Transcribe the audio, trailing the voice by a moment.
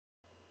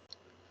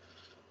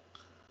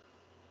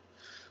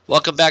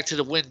Welcome back to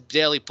the Win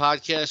Daily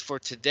Podcast for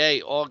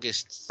today,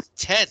 August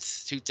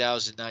 10th,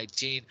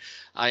 2019.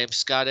 I am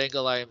Scott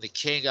Engel. I am the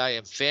king. I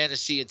am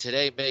fantasy. And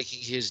today, making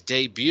his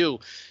debut,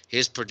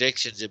 his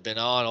predictions have been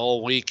on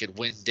all week at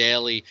Win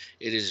Daily.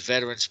 It is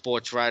veteran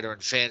sports writer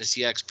and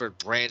fantasy expert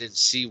Brandon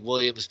C.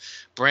 Williams.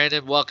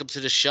 Brandon, welcome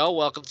to the show.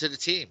 Welcome to the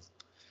team.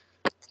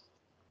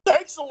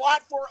 Thanks a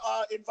lot for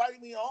inviting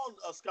me on,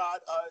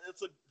 Scott.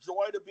 It's a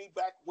joy to be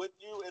back with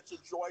you. It's a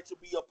joy to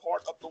be a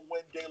part of the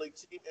Win Daily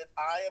team, and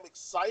I am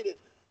excited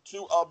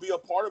to be a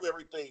part of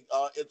everything.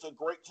 It's a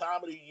great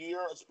time of the year,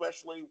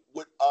 especially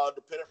with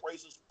the pennant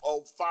races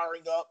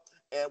firing up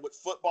and with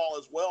football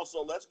as well.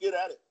 So let's get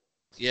at it.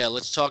 Yeah,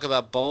 let's talk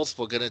about both.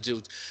 We're gonna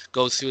do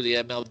go through the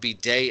MLB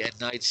day and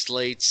night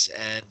slates,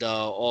 and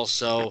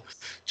also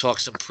talk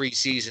some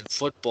preseason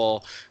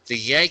football. The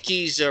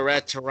Yankees are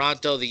at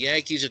Toronto. The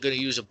Yankees are going to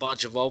use a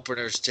bunch of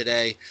openers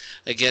today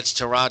against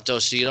Toronto,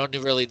 so you don't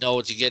really know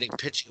what you're getting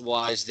pitching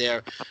wise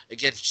there.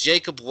 Against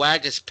Jacob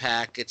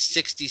Wagaspack at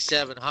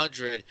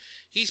 6,700,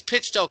 he's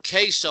pitched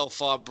okay so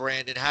far.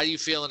 Brandon, how are you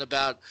feeling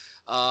about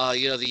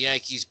the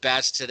Yankees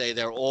bats today?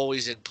 They're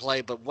always in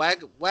play, but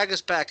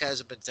Wagaspack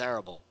hasn't been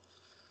terrible.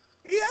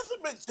 He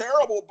hasn't been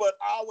terrible, but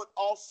I would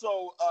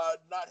also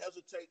not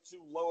hesitate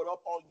to load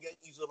up on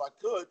Yankees if I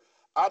could.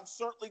 I'm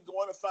certainly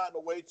going to find a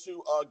way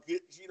to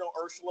get Gino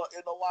Ursula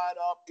in the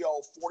lineup.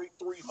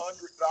 $4,300,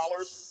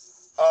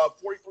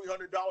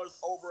 $4,300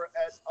 over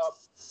at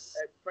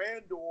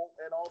FanDuel,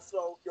 and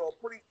also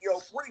pretty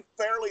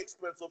fairly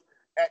expensive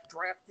at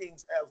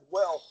DraftKings as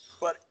well.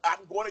 But I'm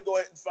going to go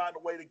ahead and find a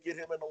way to get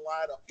him in the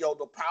lineup.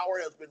 The power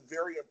has been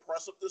very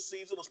impressive this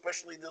season,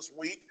 especially this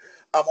week.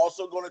 I'm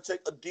also going to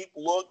take a deep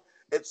look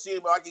and see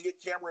if I can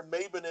get Cameron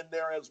Maybin in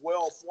there as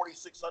well.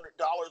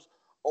 $4,600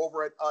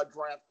 over at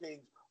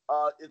DraftKings.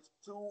 It's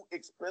two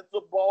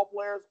expensive ball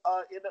players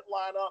in that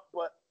lineup,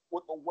 but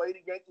with the way the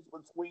Yankees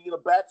been swinging the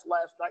bats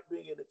last night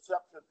being an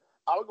exception,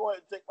 I would go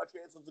ahead and take my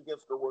chances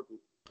against the rookie.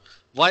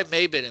 Why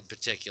Maybin in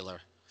particular?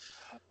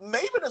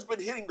 Maven has been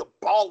hitting the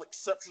ball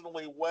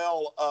exceptionally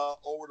well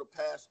over the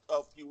past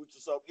few weeks or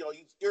so.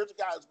 Here's a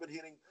guy who's been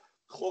hitting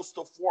close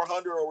to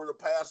 400 over the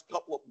past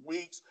couple of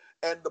weeks,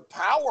 and the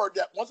power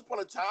that once upon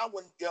a time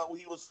when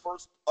he was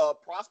first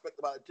prospect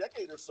about a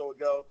decade or so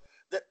ago,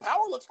 that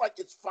power looks like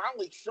it's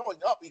finally showing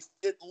up.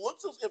 It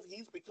looks as if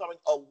he's becoming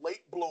a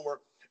late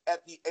bloomer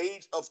at the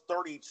age of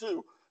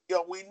 32.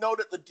 We know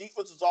that the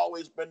defense has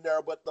always been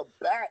there, but the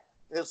bat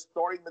is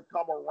starting to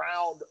come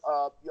around.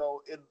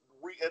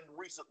 In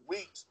recent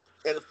weeks,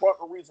 and it's part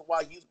of the reason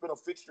why he's been a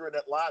fixture in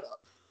that lineup.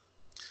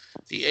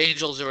 The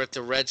Angels are at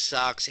the Red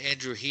Sox.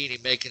 Andrew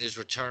Heaney making his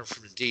return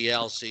from the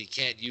DL, so you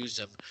can't use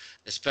him,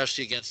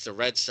 especially against the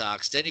Red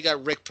Sox. Then you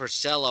got Rick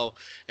Porcello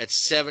at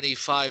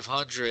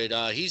 7,500.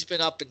 He's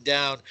been up and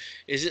down.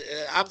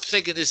 I'm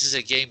thinking this is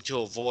a game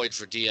to avoid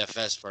for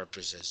DFS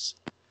purposes.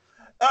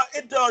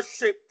 It does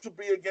shape to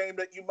be a game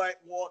that you might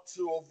want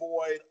to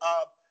avoid.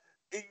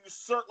 You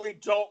certainly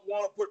don't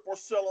want to put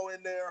Porcello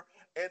in there.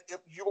 And if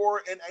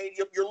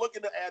you're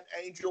looking to add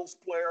Angels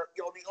player,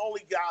 the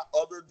only guy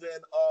other than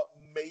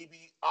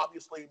maybe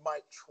obviously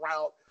Mike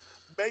Trout,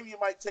 maybe you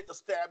might take a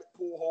stab at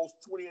Pujols,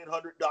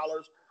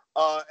 $2,800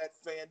 at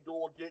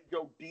FanDuel. Did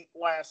go deep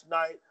last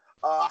night.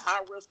 High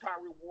risk, high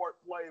reward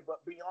play,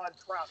 but beyond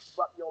Trout, he's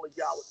about the only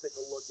guy I would take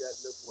a look at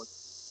in this one.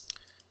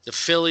 The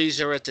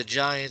Phillies are at the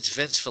Giants.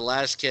 Vince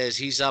Velasquez,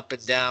 he's up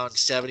and down,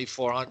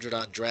 7,400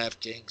 on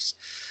DraftKings.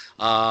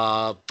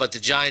 But the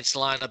Giants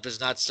lineup is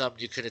not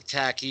something you could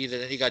attack either.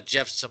 Then you got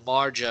Jeff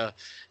Samardzija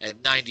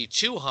at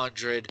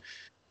 9,200.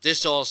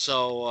 This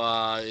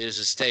also is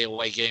a stay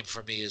away game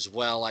for me as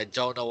well. I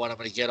don't know what I'm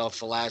going to get off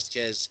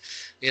Velasquez.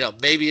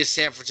 Maybe a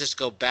San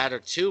Francisco batter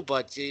too,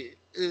 but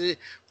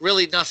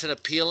really nothing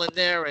appealing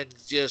there. And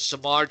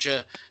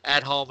Samardzija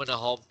at home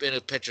in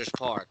a pitcher's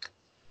park.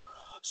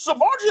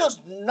 Samardzija has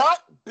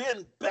not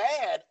been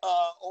bad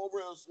over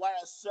his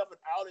last seven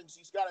outings.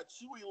 He's got a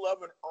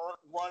 211 earned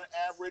run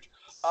average,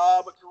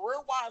 but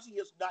career-wise, he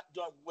has not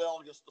done well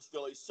against the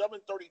Phillies.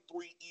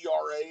 7.33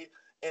 ERA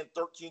and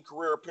 13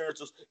 career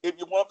appearances. If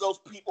you're one of those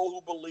people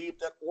who believe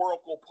that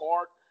Oracle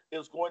Park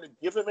is going to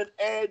give him an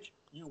edge,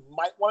 you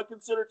might want to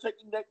consider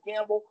taking that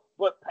gamble.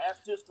 But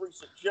past history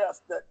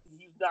suggests that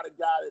he's not a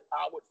guy that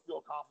I would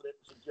feel confident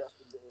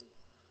suggesting to anyone.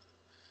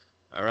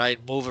 All right,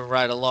 moving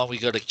right along, we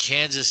go to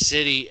Kansas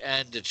City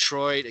and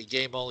Detroit, a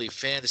game only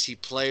fantasy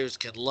players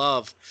can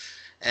love.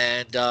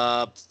 And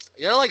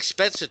like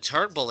Spencer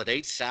Turnbull at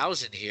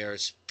 8,000 here,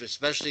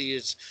 especially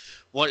as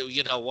one of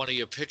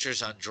your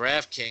pitchers on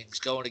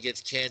DraftKings going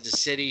against Kansas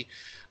City.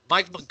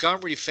 Mike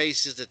Montgomery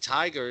faces the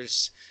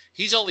Tigers.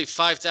 He's only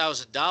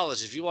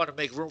 $5,000. If you want to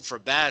make room for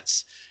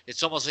bats,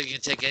 it's almost like you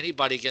can take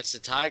anybody against the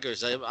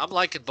Tigers. I'm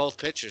liking both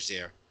pitchers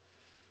here.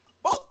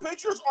 Both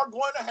pitchers are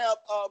going to have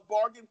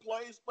bargain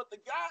plays, but the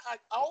guy I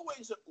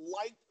always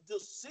liked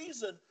this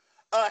season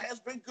has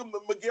been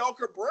Miguel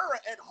Cabrera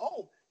at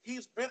home.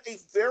 He's been a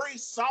very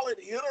solid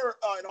hitter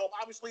at home.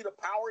 Obviously, the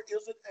power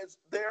isn't as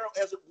there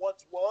as it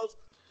once was,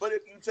 but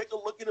if you take a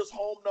look at his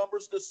home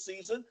numbers this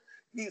season,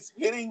 he's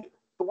hitting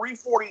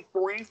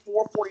 343,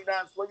 449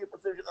 swinging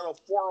precision, and a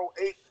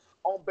 408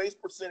 on base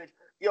percentage.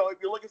 If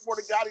you're looking for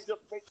the guy to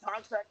just make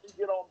contact and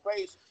get on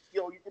base,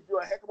 you can do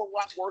a heck of a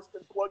lot worse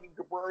than plugging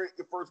Cabrera at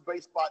your first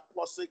base spot,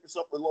 plus save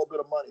yourself a little bit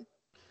of money.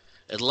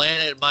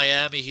 Atlanta at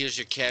Miami. Here's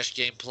your cash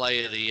game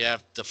play of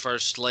the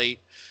first slate,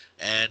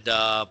 and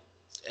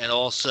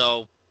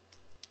also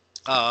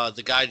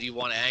the guy that you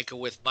want to anchor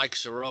with, Mike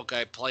Soroka.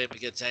 I play him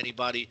against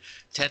anybody.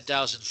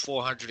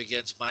 10,400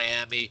 against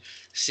Miami.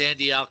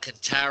 Sandy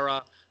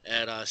Alcantara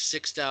at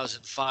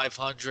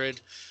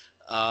 6,500.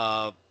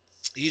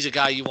 He's a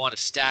guy you want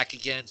to stack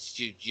against.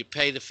 You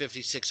pay the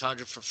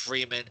 5,600 for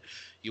Freeman.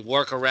 You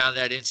work around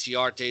that.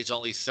 Inciarte is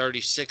only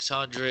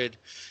 3,600.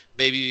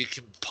 Maybe you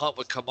can punt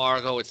with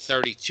Camargo at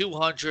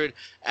 3,200.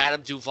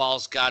 Adam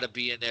Duvall's got to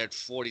be in there at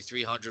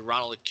 4,300.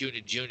 Ronald Acuna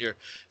Jr.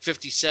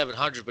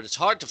 5,700. But it's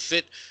hard to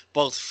fit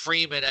both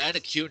Freeman and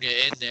Acuna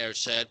in there.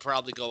 So I'd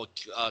probably go.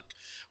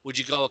 Would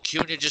you go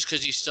Acuna just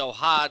because he's so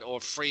hot,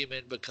 or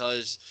Freeman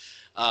because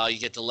you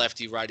get the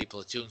lefty-righty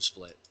platoon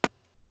split?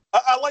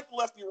 I like the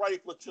lefty-righty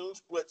platoon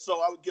split,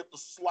 so I would give the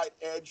slight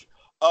edge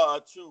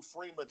to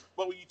Freeman.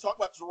 But when you talk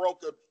about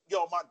Soroka,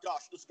 my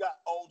gosh, this guy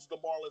owns the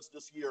Marlins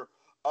this year.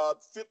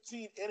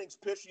 15 innings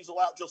pitched. He's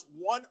allowed just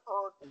one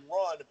earned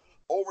run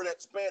over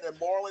that span, and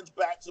Marlins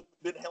bats have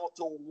been held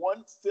to a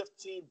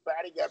 115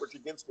 batting average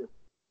against him.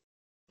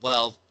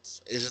 Well,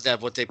 isn't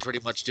that what they pretty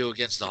much do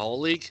against the whole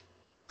league?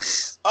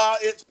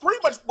 It's pretty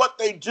much what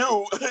they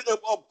do,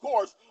 of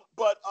course,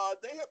 but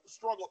they have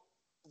struggled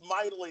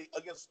mightily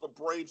against the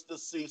Braves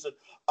this season.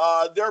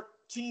 Their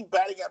team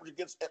batting average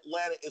against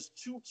Atlanta is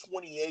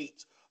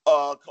 228.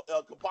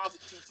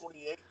 Composite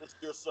 228 this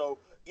year. So,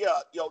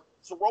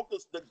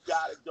 Soroka's the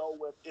guy to go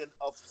with in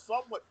a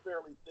somewhat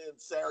fairly thin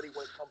Saturday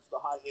when it comes to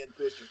high-end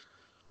pitching.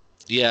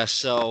 Yeah,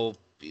 so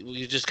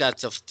you just got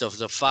the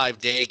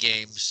 5-day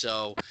game.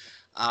 So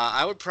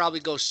I would probably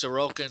go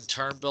Soroka and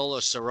Turnbull,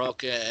 or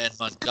Soroka and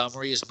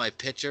Montgomery as my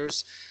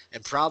pitchers,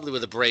 and probably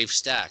with a Brave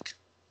stack.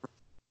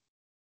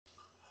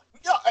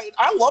 Yeah,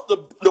 I love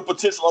the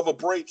potential of a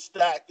Brave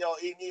stack.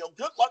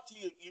 Good luck to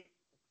you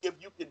if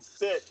you can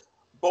fit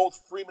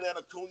both Freeman and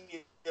Acuna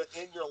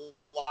in your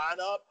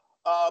lineup.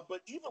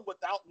 But even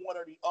without one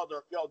or the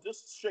other,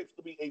 this shapes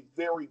to be a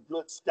very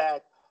good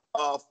stack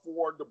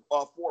for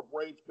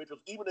Braves pitchers,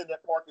 even in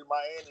that park in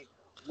Miami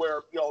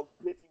where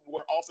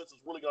offense is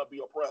really going to be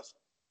oppressed.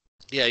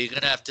 Yeah, you're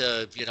going to have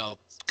to,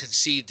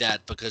 concede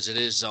that because it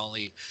is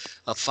only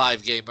a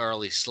 5-game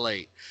early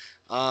slate.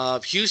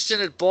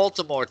 Houston at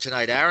Baltimore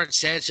tonight. Aaron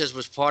Sanchez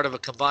was part of a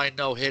combined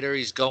no-hitter.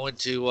 He's going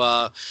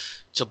to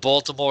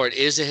Baltimore. It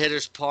is a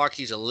hitter's park.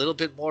 He's a little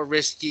bit more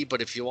risky,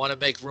 but if you want to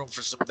make room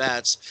for some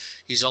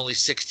bats, he's only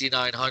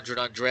 6,900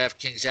 on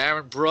DraftKings.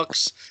 Aaron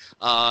Brooks,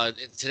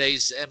 in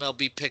today's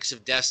MLB Picks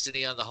of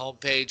Destiny on the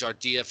homepage, our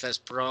DFS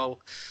Pro,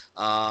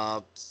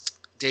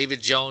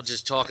 David Jones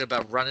is talking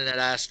about running that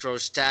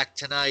Astros stack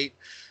tonight.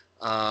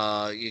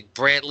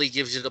 Brantley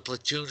gives you the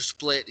platoon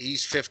split.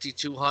 He's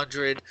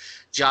 5,200.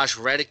 Josh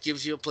Reddick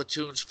gives you a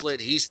platoon split.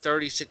 He's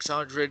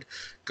 3,600.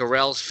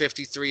 Garrell's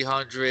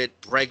 5,300.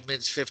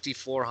 Bregman's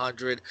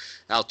 5,400.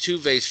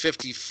 Altuve's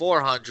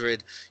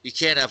 5,400. You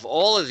can't have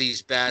all of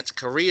these bats.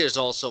 Correa's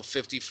also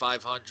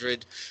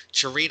 5,500.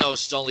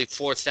 Chirino's only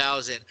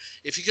 4,000.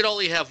 If you could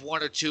only have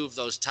one or two of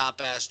those top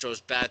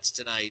Astros bats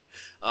tonight,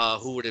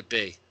 who would it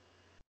be?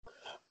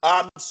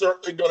 I'm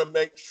certainly going to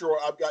make sure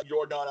I've got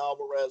Yordan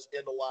Alvarez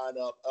in the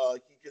lineup.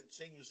 He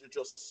continues to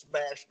just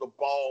smash the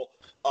ball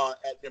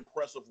at an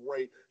impressive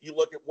rate. You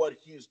look at what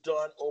he's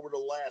done over the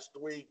last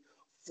week,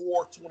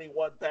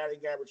 421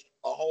 batting average,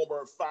 a homer,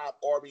 and 5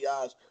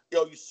 RBIs.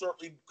 You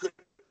certainly could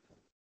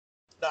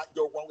not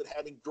go wrong with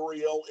having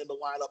Gurriel in the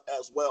lineup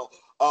as well.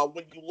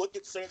 When you look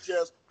at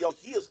Sanchez,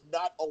 he has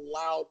not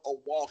allowed a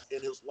walk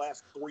in his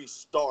last 3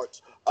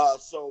 starts.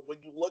 So when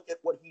you look at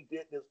what he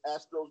did in his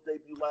Astros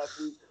debut last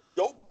week,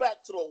 go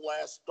back to the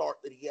last start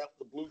that he had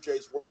with the Blue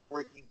Jays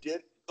where he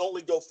did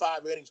only go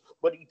 5 innings,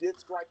 but he did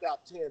strike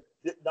out 10,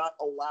 did not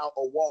allow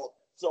a walk.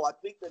 So I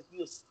think that he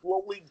is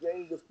slowly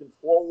gaining his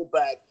control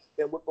back.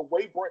 And with the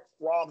way Brent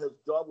Strom has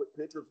done with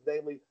pitchers,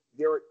 namely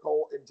Garrett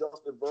Cole and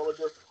Justin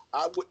Verlander,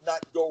 I would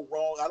not go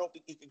wrong. I don't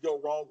think he could go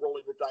wrong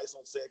rolling the dice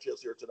on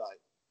Sanchez here tonight.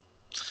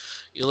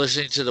 You're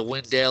listening to the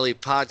Win Daily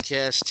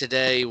podcast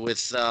today with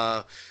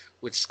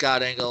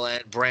Scott Engel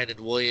and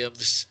Brandon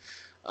Williams.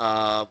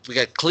 We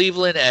got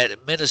Cleveland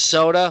at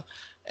Minnesota,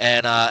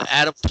 and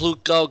Adam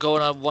Plutko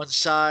going on one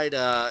side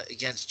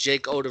against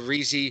Jake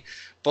Odorizzi.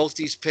 Both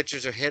these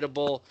pitchers are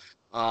hittable.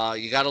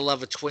 You got to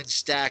love a twin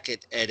stack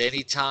at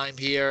any time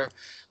here.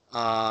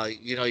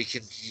 You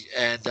can,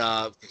 and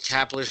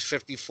Kapler's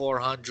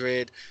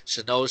 5,400,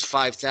 Sano's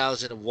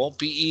 5,000. It won't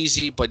be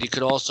easy, but you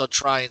could also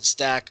try and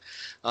stack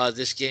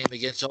this game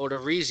against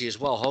Odorizzi as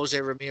well.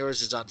 Jose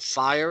Ramirez is on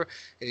fire,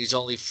 and he's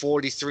only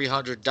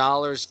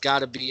 $4,300. Got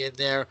to be in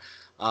there.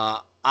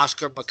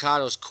 Oscar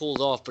Mercado's cooled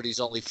off, but he's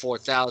only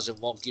 4,000.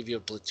 Won't give you a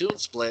platoon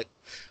split,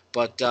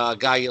 but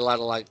guy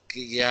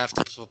you have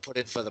to put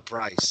in for the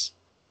price.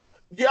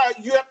 Yeah,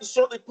 you have to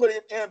certainly put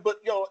it in,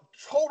 but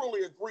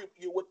totally agree with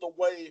you with the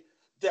way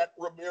that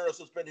Ramirez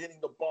has been hitting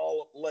the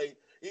ball late.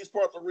 He's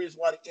part of the reason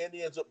why the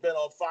Indians have been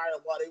on fire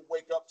and why they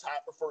wake up tied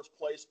for first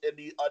place in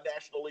the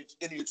National League,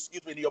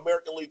 the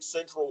American League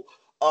Central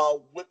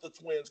with the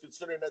Twins,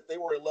 considering that they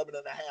were 11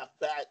 and a half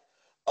back,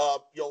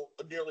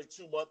 nearly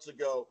 2 months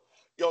ago.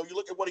 You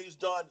look at what he's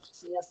done: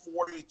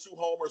 440, 2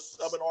 homers,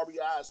 7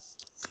 RBIs,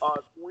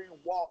 3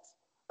 walks.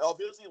 Of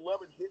his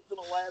 11 hits in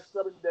the last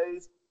 7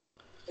 days,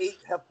 8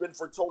 have been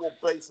for total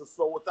bases.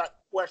 So without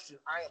question,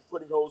 I am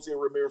putting Jose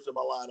Ramirez in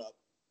my lineup.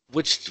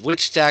 Which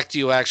stack do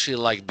you actually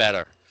like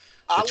better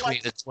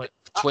between the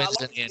Twins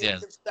and the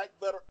Indians? Stack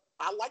better.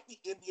 I like the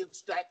Indian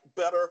stack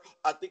better.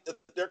 I think that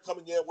they're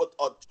coming in with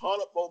a ton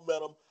of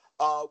momentum.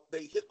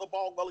 They hit the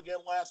ball well again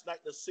last night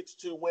in a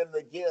 6-2 win. And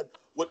again,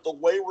 with the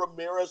way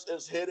Ramirez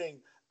is hitting,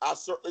 I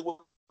certainly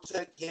will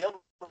take him.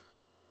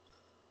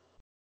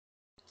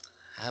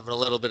 Having a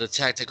little bit of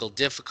technical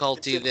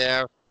difficulty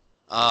there.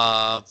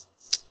 Brandon,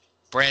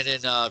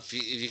 if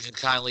you can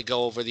kindly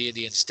go over the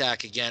Indian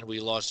stack again. We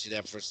lost you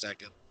there for a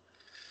second.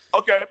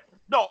 Okay.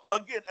 No,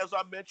 again, as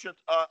I mentioned,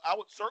 I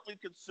would certainly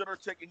consider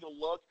taking a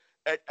look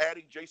at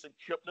adding Jason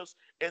Kipnis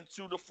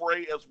into the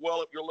fray as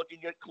well if you're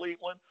looking at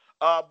Cleveland.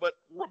 But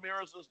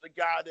Ramirez is the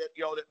guy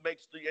that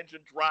makes the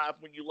engine drive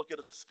when you look at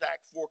a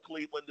stack for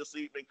Cleveland this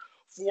evening.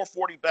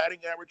 440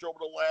 batting average over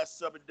the last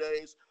 7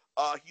 days.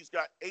 He's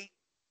got 8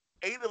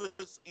 of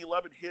his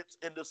 11 hits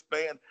in this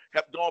span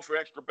have gone for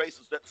extra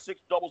bases. That's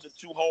 6 doubles and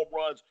 2 home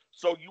runs.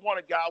 So you want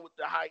a guy with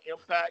the high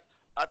impact.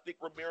 I think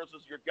Ramirez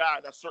is your guy,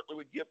 and I certainly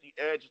would give the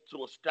edge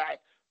to a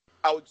stack.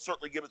 I would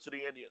certainly give it to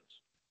the Indians.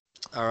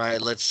 All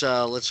right, let's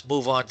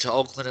move on to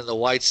Oakland and the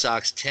White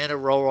Sox. Tanner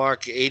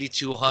Roark,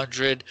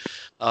 8,200.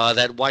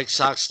 That White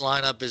Sox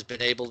lineup has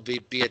been able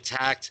to be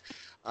attacked.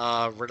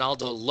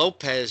 Ronaldo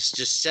Lopez,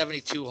 just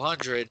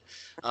 7,200.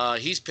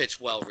 He's pitched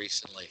well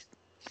recently.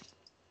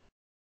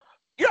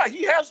 Yeah,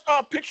 he has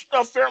pitched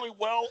fairly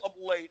well of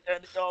late,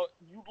 and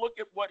you look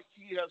at what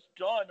he has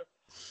done,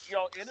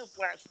 in his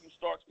last few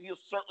starts. He is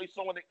certainly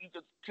someone that you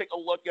can take a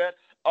look at.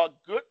 A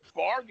good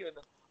bargain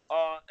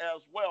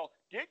as well.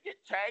 Did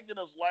get tagged in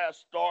his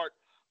last start.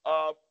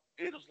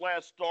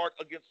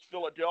 Against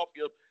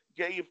Philadelphia,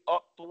 gave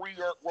up 3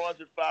 earned runs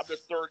in 5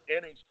 1/3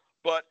 innings.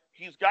 But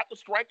he's got the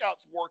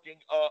strikeouts working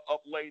of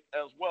late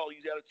as well.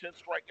 He's had a 10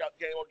 strikeout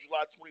game on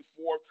July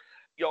 24th.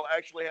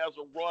 Actually has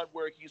a run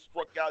where he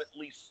struck out at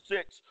least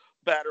 6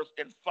 batters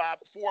in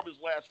 4 of his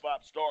last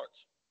 5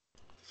 starts.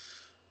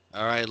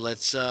 All right,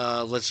 let's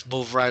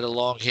move right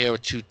along here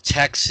to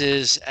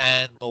Texas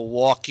and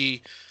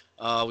Milwaukee.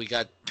 We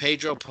got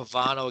Pedro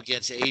Pavano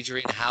against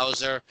Adrian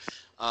Hauser.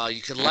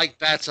 You can like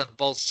bats on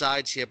both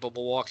sides here, but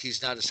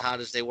Milwaukee's not as hot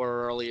as they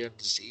were earlier in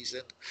the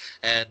season,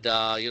 and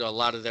a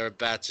lot of their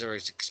bats are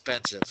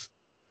expensive.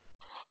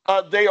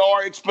 They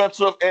are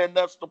expensive, and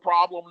that's the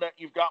problem that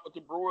you've got with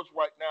the Brewers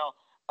right now.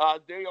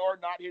 They are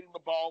not hitting the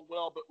ball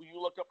well, but when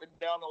you look up and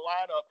down the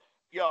lineup,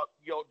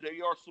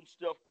 they are some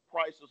stiff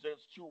prices, and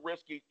it's too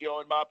risky,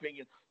 in my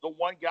opinion. The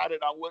one guy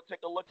that I would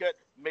take a look at,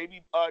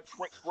 maybe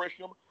Trent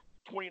Grisham,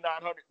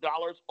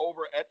 $2,900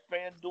 over at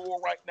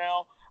FanDuel right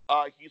now.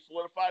 He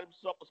solidified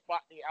himself a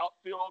spot in the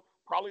outfield.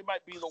 Probably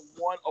might be the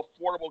one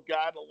affordable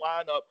guy in the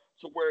lineup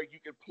to where you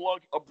can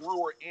plug a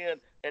Brewer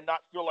in and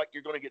not feel like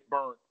you're going to get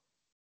burned.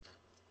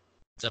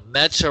 The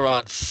Mets are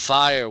on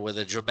fire with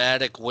a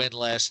dramatic win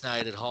last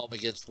night at home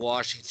against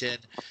Washington.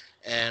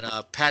 And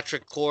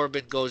Patrick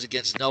Corbin goes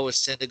against Noah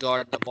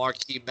Syndergaard in the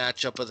marquee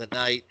matchup of the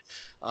night.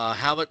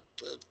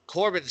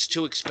 Corbin is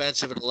too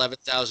expensive at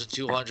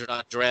 $11,200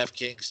 on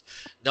DraftKings.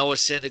 Noah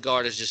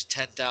Syndergaard is just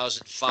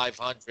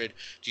 $10,500.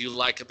 Do you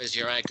like him as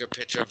your anchor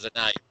pitcher of the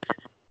night?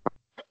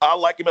 I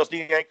like him as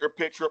the anchor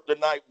pitcher of the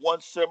night.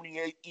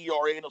 1.78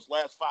 ERA in his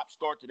last 5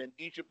 starts, and in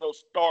each of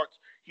those starts,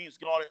 he's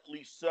gone at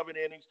least 7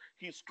 innings.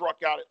 He's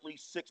struck out at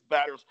least 6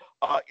 batters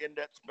in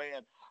that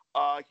span.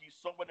 He's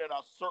someone that I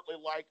certainly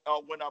like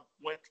when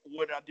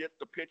I did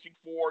the pitching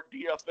for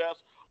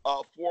DFS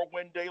for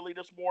Win Daily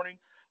this morning.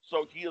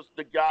 So he is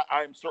the guy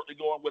I'm certainly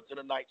going with in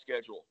the night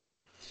schedule.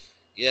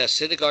 Yeah,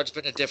 Syndergaard's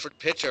been a different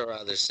pitcher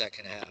this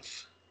second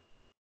half.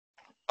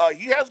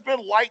 He has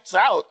been lights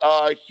out.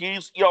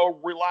 He's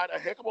relied a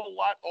heck of a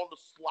lot on the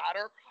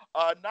slider.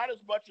 Not as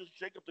much as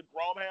Jacob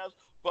deGrom has,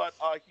 but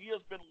he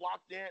has been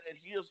locked in, and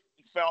he has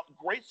found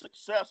great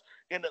success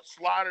in that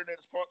slider, and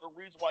it's part of the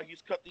reason why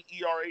he's cut the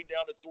ERA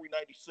down to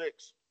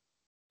 3.96.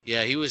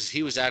 Yeah, he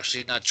was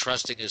actually not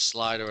trusting his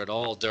slider at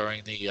all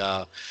during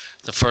the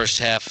first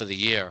half of the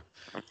year.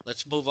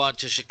 Let's move on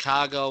to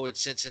Chicago and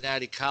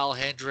Cincinnati. Kyle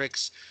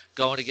Hendricks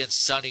going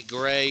against Sonny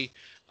Gray.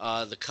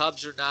 The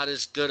Cubs are not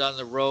as good on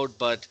the road,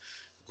 but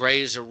Gray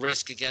is a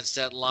risk against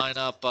that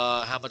lineup.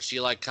 How much do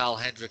you like Kyle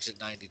Hendricks at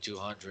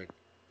 9,200?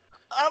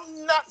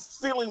 I'm not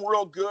feeling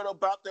real good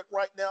about that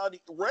right now. The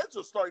Reds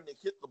are starting to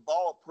hit the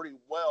ball pretty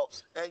well.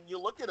 And you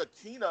look at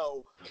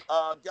Aquino,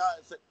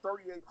 guys at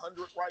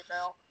 3,800 right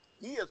now.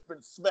 He has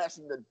been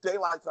smashing the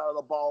daylights out of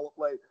the ball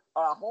late.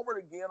 Homered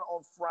again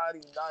on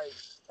Friday night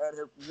and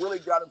has really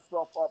got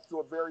himself off to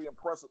a very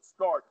impressive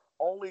start.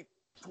 Only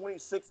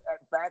 26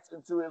 at-bats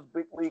into his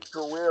big league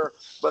career,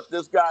 but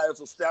this guy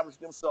has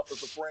established himself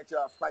as a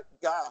franchise-type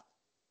guy.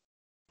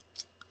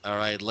 All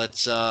right,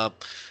 let's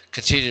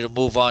continue to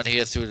move on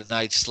here through the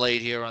night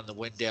slate here on the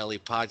Win Daily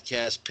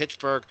podcast.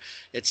 Pittsburgh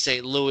at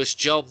St. Louis.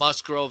 Joe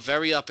Musgrove,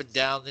 very up and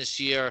down this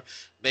year.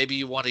 Maybe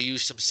you want to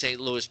use some St.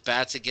 Louis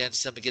bats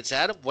against them, against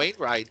Adam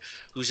Wainwright,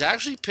 who's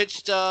actually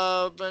pitched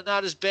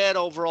not as bad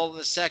overall in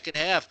the second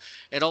half.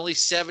 At only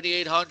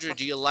 7,800,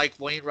 do you like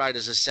Wainwright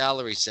as a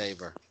salary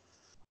saver?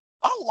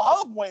 I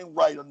love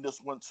Wainwright on this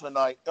one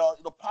tonight.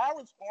 The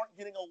Pirates aren't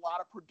getting a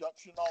lot of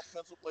production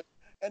offensively,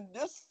 and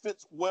this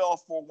fits well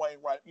for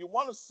Wainwright. You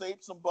want to save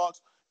some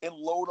bucks and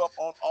load up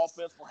on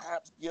offense,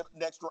 perhaps get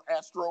an extra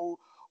Astro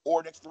or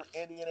an extra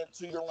Indian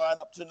into your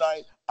lineup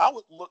tonight. I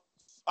would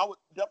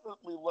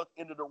definitely look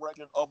in the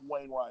direction of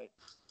Wainwright.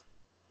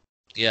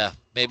 Yeah,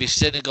 maybe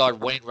Syndergaard,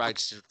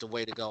 Wainwright's the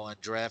way to go on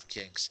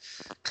DraftKings.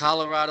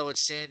 Colorado at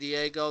San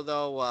Diego,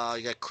 though,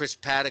 you got Chris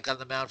Paddock on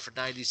the mound for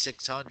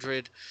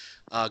 9,600.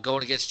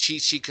 Going against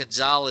Chichi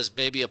Gonzalez,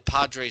 maybe a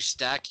Padres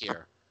stack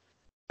here.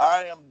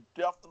 I am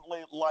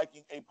definitely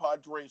liking a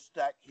Padres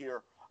stack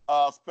here,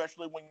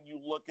 especially when you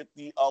look at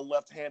the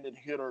left-handed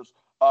hitters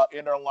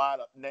in their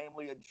lineup,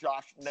 namely a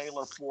Josh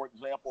Naylor, for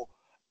example.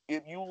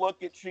 If you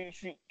look at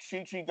Chichi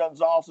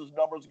Gonzalez's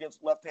numbers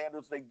against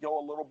left-handers, they go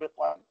a little bit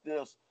like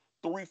this.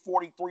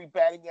 343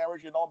 batting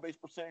average and on-base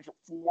percentage of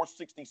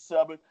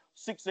 467,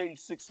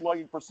 686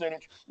 slugging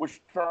percentage,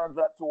 which turns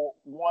out to a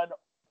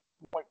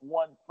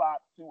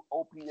 1.152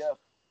 OPS.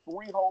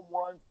 3 home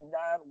runs, 9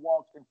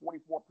 walks, and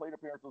 44 plate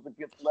appearances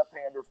against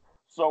left-handers.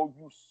 So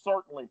you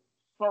certainly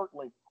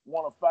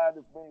want to find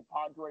as many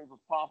Padres as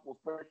possible,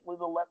 especially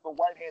the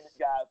left-handed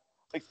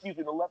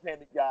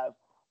guys.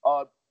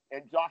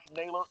 And Josh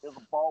Naylor is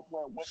a ball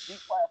player. Went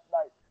deep last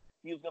night.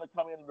 He is going to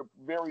come in at a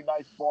very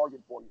nice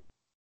bargain for you.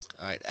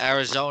 All right,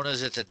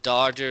 Arizona's at the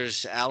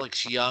Dodgers.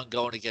 Alex Young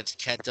going against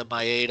Kenta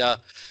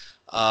Maeda.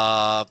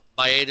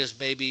 Maeda's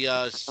maybe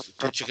a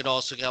pitcher can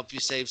also help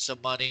you save some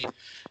money.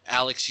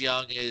 Alex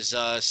Young is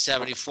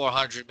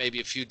 7,400,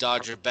 maybe a few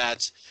Dodger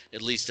bats,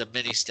 at least a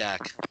mini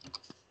stack.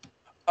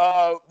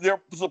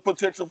 There's a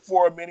potential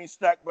for a mini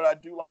stack, but I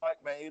do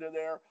like Maeda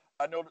there.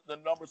 I know that the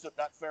numbers have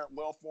not fared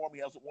well for him.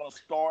 He hasn't won a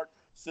start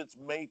since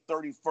May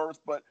 31st,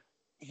 but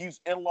he's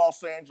in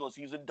Los Angeles.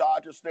 He's in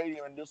Dodger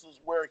Stadium, and this is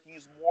where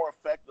he's more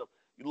effective.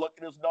 You look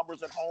at his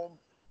numbers at home.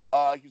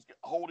 He's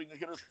holding the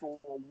hitters to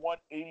a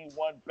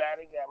 181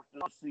 batting average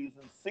this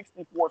season,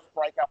 64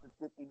 strikeouts in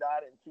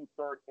 59 and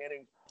 2/3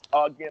 innings.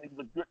 Again, he's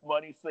a good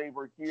money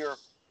saver here.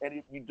 And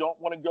if you don't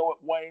want to go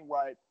at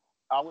Wainwright,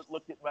 I would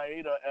look at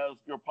Maeda as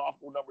your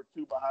possible number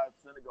 2 behind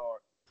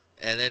Syndergaard.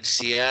 And then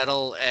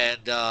Seattle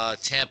and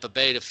Tampa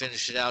Bay to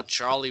finish it out.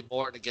 Charlie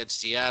Morton against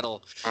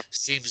Seattle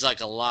seems like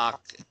a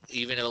lock,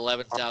 even at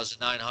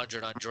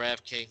 11,900 on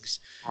DraftKings.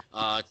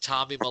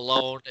 Tommy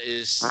Malone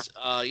is,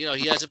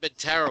 he hasn't been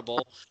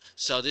terrible.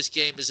 So this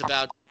game is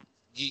about,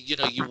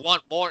 you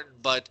want Morton,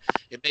 but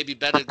it may be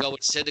better to go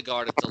with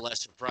Syndergaard at the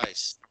lesser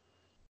price.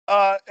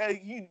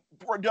 He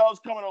does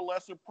come at a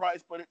lesser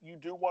price, but if you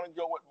do want to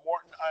go with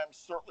Morton, I am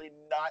certainly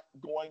not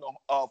going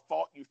to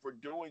fault you for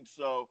doing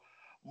so.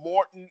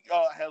 Morton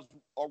has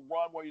a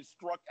run where he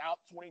struck out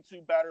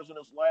 22 batters in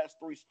his last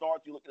 3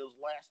 starts. You look at his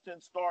last 10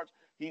 starts,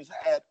 he's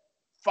had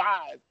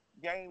 5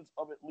 games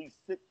of at least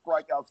 6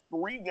 strikeouts,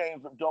 3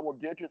 games of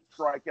double-digit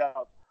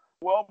strikeouts,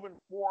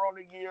 12-4 on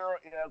the year.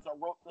 And as I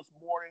wrote this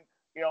morning,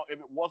 if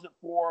it wasn't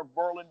for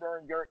Verlander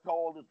and Garrett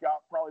Cole, this guy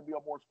would probably be a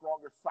more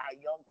stronger Cy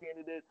Young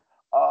candidate.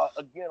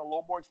 Again, a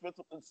little more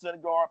expensive than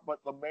Syndergaard,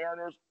 but the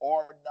Mariners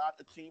are not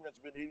a team that's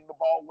been hitting the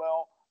ball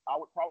well. I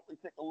would probably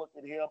take a look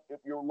at him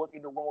if you're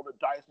looking to roll the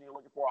dice and you're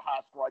looking for a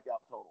high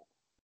strikeout total.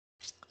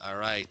 All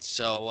right.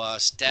 So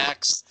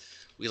stacks,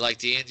 we like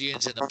the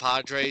Indians and the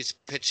Padres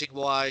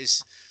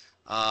pitching-wise.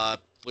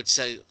 Would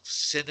say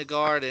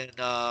Syndergaard and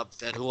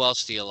who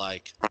else do you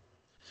like?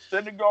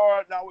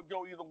 Syndergaard, and I would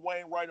go either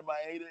Wainwright or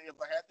Maeda.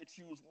 If I had to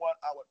choose one,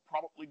 I would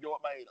probably go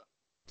with Maeda.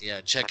 Yeah,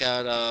 check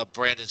out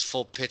Brandon's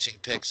full pitching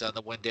picks on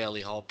the Win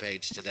Daily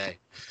homepage today.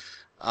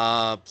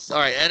 All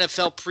right,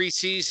 NFL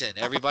preseason.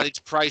 Everybody's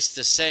priced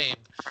the same,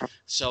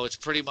 so it's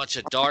pretty much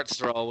a dart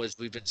throw, as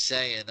we've been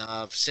saying.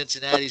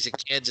 Cincinnati's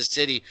at Kansas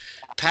City.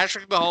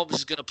 Patrick Mahomes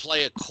is going to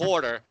play a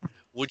quarter.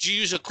 Would you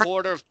use a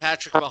quarter of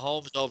Patrick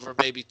Mahomes over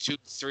maybe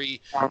 2-3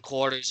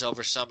 quarters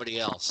over somebody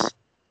else?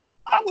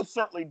 I would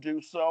certainly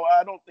do so.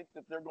 I don't think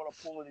that they're going to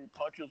pull any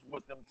punches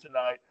with them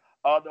tonight.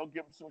 They'll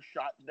give him some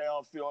shots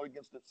downfield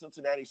against the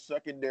Cincinnati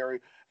secondary,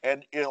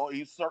 and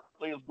he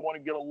certainly is going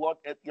to get a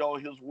look at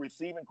his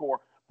receiving core.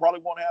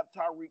 Probably won't have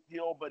Tyreek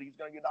Hill, but he's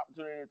going to get an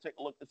opportunity to take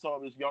a look at some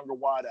of his younger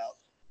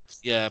wideouts.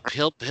 Yeah,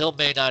 Hill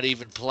may not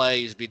even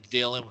play. He's been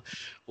dealing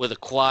with a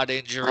quad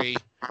injury.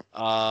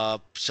 So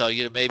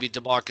maybe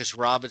DeMarcus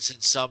Robinson,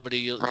 somebody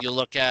you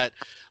look at.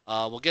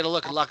 We'll get a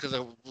look at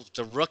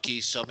the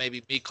rookies. So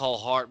maybe Mecole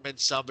Hardman,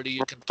 somebody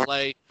you can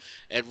play.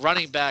 At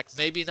running back,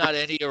 maybe not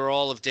any or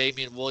all of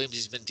Damian Williams.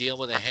 He's been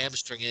dealing with a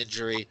hamstring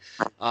injury.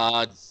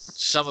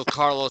 Some of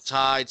Carlos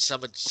Hyde,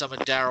 some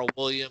of Darrell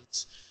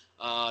Williams.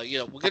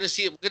 we're gonna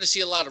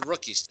see a lot of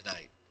rookies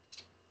tonight.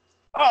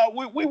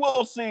 We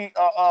will see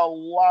a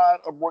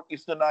lot of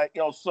rookies tonight.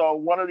 So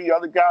one of the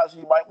other guys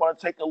you might want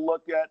to take a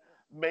look at,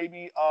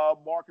 maybe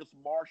Marcus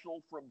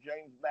Marshall from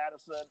James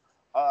Madison.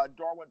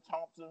 Darwin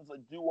Thompson's a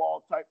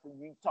do-all type from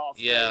Utah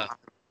State. Yeah.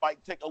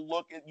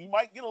 You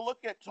might get a look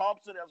at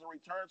Thompson as a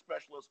return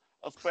specialist,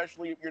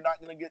 especially if you're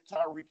not going to get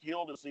Tyreek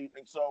Hill this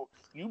evening. So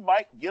you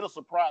might get a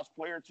surprise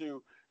player or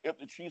two if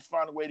the Chiefs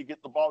find a way to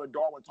get the ball to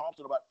Darwin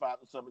Thompson about 5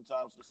 to 7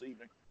 times this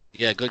evening.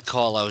 Yeah, good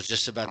call. I was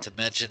just about to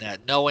mention that.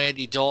 No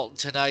Andy Dalton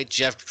tonight.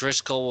 Jeff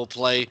Driscoll will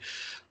play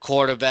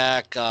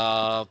quarterback.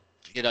 I'd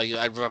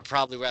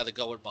probably rather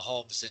go with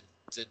Mahomes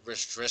than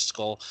Rich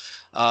Driscoll.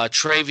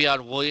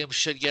 Travion Williams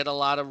should get a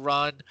lot of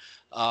run.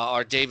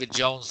 Our David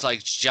Jones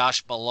likes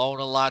Josh Malone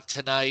a lot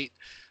tonight.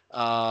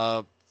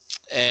 And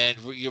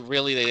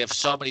they have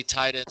so many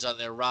tight ends on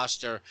their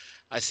roster.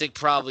 I think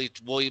probably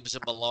Williams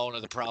and Malone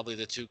are probably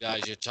the two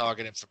guys you're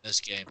targeting from this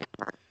game.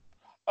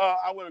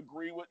 I would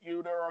agree with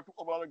you. There are a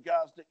couple of other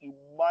guys that you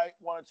might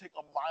want to take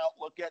a mild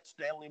look at.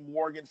 Stanley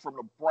Morgan from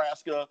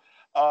Nebraska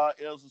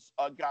is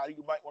a guy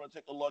you might want to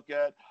take a look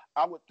at.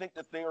 I would think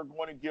that they are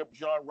going to give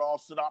John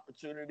Ross an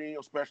opportunity,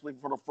 especially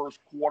for the first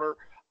quarter,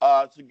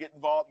 to get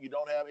involved. You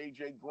don't have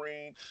A.J.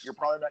 Green. You're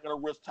probably not going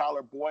to risk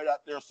Tyler Boyd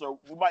out there. So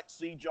we might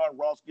see John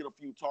Ross get a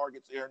few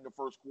targets here in the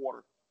first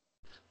quarter.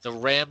 The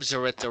Rams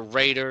are at the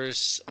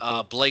Raiders.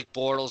 Blake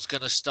Bortles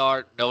going to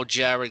start. No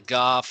Jared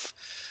Goff.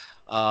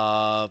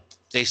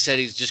 They said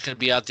he's just going to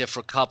be out there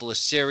for a couple of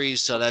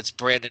series, so that's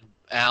Brandon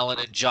Allen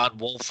and John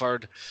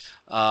Wolford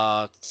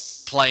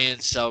playing,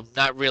 so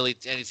not really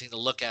anything to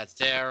look at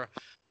there.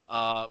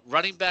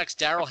 Running backs,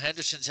 Darrell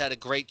Henderson's had a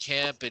great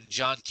camp, and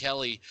John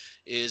Kelly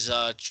is,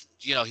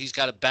 he's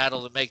got a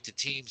battle to make the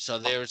team, so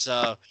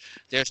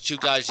there's two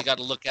guys you got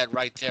to look at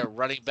right there.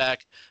 Running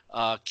back,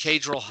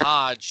 Kadril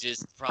Hodge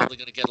is probably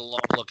going to get a long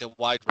look at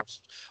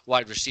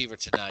wide receiver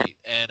tonight,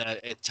 and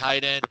at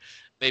tight end,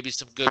 maybe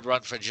some good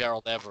run for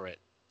Gerald Everett.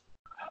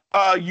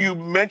 You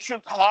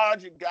mentioned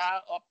Hodge, a guy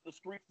up the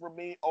street from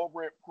me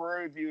over at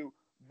Prairie View.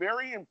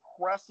 Very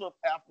impressive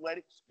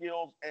athletic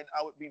skills, and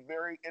I would be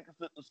very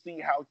interested to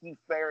see how he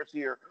fares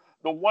here.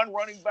 The one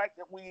running back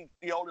that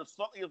that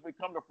suddenly has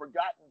become the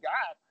forgotten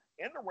guy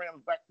in the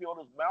Rams backfield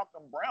is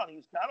Malcolm Brown.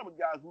 He's kind of a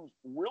guy who's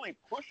really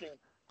pushing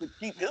to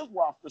keep his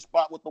roster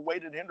spot with the way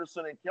that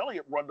Henderson and Kelly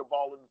have run the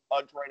ball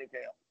in training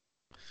camp.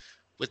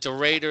 With the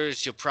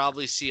Raiders, you'll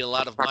probably see a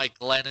lot of Mike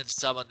Glennon,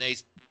 some of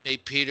Nate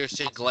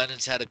Peterson.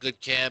 Glennon's had a good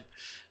camp.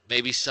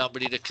 Maybe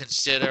somebody to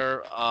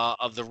consider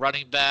of the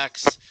running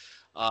backs.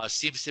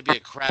 Seems to be a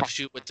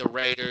crapshoot with the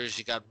Raiders.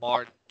 You got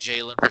Martin,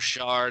 Jalen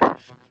Richard.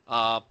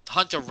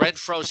 Hunter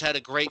Renfro's had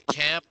a great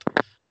camp,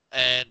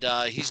 and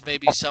he's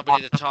maybe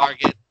somebody to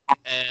target.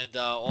 And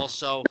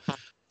also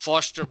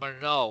Foster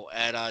Moreau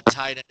at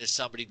tight end is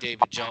somebody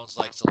David Jones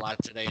likes a lot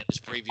today in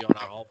his preview on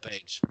our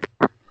homepage.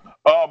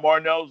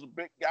 Marnell's a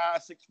big guy,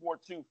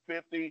 6'4",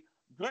 250.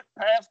 Good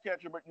pass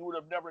catcher, but you would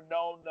have never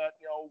known that,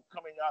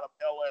 coming out of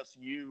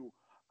LSU.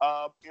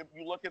 If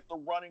you look at the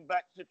running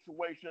back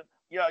situation,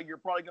 you're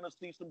probably going to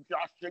see some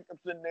Josh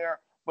Jacobs in there.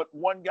 But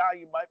one guy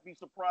you might be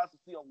surprised to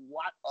see a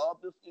lot of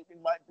this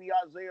evening might be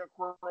Isaiah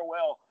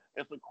Crowell.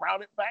 It's a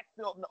crowded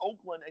backfield in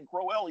Oakland, and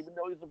Crowell, even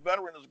though he's a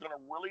veteran, is going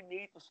to really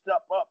need to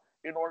step up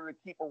in order to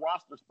keep a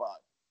roster spot.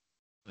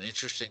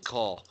 Interesting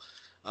call.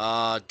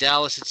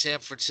 Dallas and San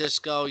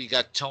Francisco, you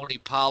got Tony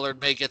Pollard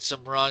may get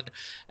some run.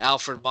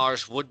 Alfred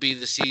Morris would be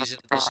the season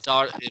at the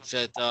start if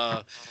at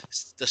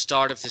the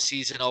start of the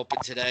season open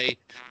today.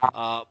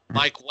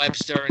 Mike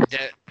Webster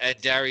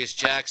and Darius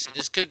Jackson.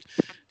 This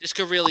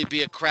could really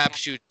be a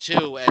crapshoot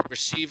too. At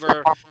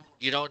receiver,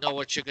 you don't know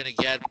what you're going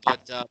to get,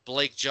 but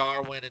Blake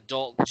Jarwin and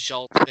Dalton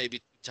Schultz may be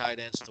two tight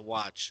ends to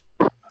watch.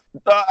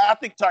 I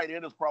think tight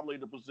end is probably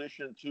the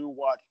position to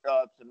watch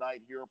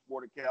tonight here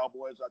for the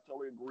Cowboys. I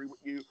totally agree with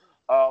you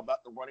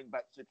about the running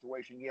back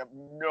situation. You have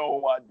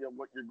no idea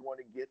what you're going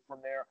to get from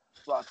there,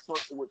 so I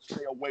certainly would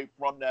stay away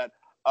from that.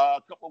 A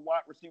couple of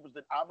wide receivers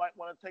that I might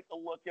want to take a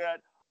look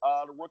at.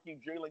 The rookie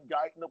Jalen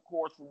Guyton, of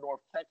course, from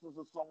North Texas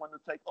is someone to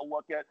take a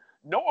look at.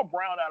 Noah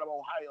Brown out of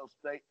Ohio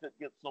State could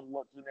get some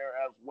looks in there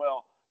as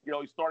well.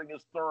 He's starting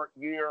his third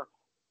year.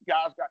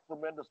 Guys got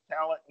tremendous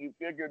talent. You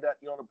figure that,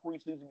 in a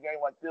preseason game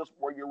like this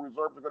where your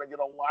reserves are going to get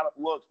a lot of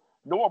looks,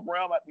 Noah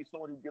Brown might be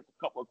someone who gets a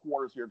couple of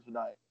quarters here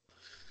tonight.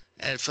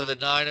 And for the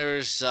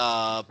Niners,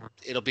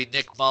 it'll be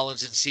Nick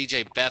Mullins and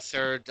C.J.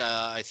 Beathard.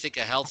 I think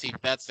a healthy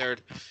Beathard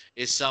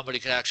is somebody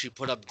who can actually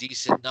put up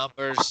decent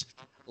numbers.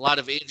 A lot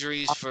of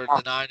injuries for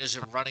the Niners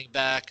and running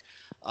back.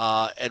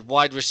 At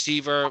wide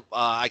receiver,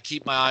 I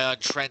keep my eye on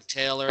Trent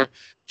Taylor.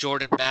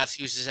 Jordan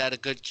Matthews has had a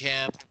good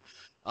camp.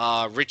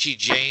 Richie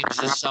James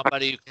is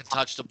somebody who can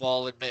touch the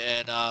ball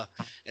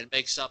and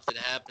make something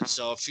happen.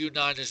 So a few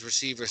Niners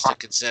receivers to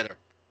consider.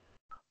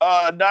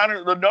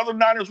 Another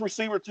Niners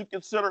receiver to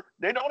consider.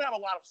 They don't have a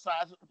lot of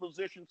size at the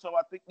position, so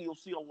I think you'll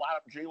see a lot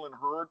of Jalen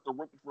Hurd, the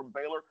rookie from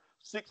Baylor,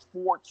 6'4",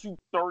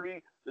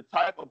 230, the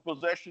type of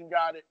possession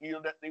guy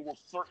that they will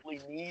certainly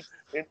need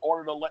in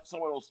order to let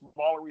some of those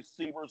smaller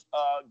receivers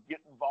get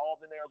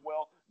involved in there as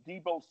well.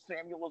 Deebo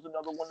Samuel is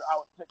another one that I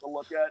would take a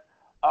look at.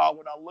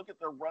 When I look at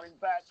their running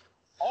back,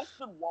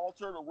 Austin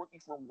Walter, the rookie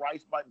from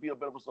Rice, might be a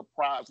bit of a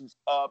surprise. He's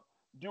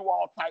do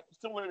all types,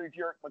 similar to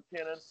Jerick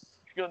McKinnon.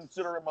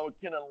 Consider him a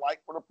McKinnon light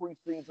for the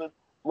preseason.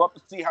 Love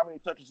to see how many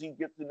touches he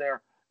gets in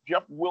there.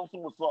 Jeff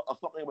Wilson was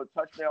something of a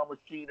touchdown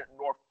machine at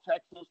North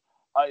Texas.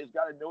 He's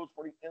got a nose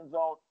for the end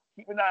zone.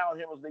 Keep an eye on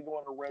him as they go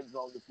in the red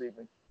zone this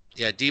evening.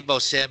 Yeah, Deebo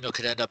Samuel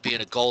could end up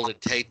being a Golden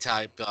Tate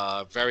type.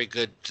 Very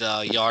good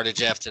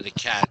yardage after the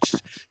catch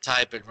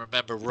type. And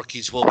remember,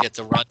 rookies will get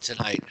the run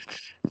tonight.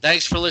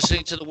 Thanks for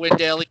listening to the Win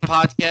Daily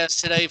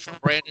podcast today from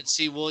Brandon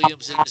C.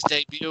 Williams in his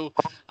debut.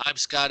 I'm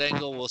Scott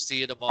Engel. We'll see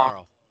you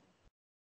tomorrow.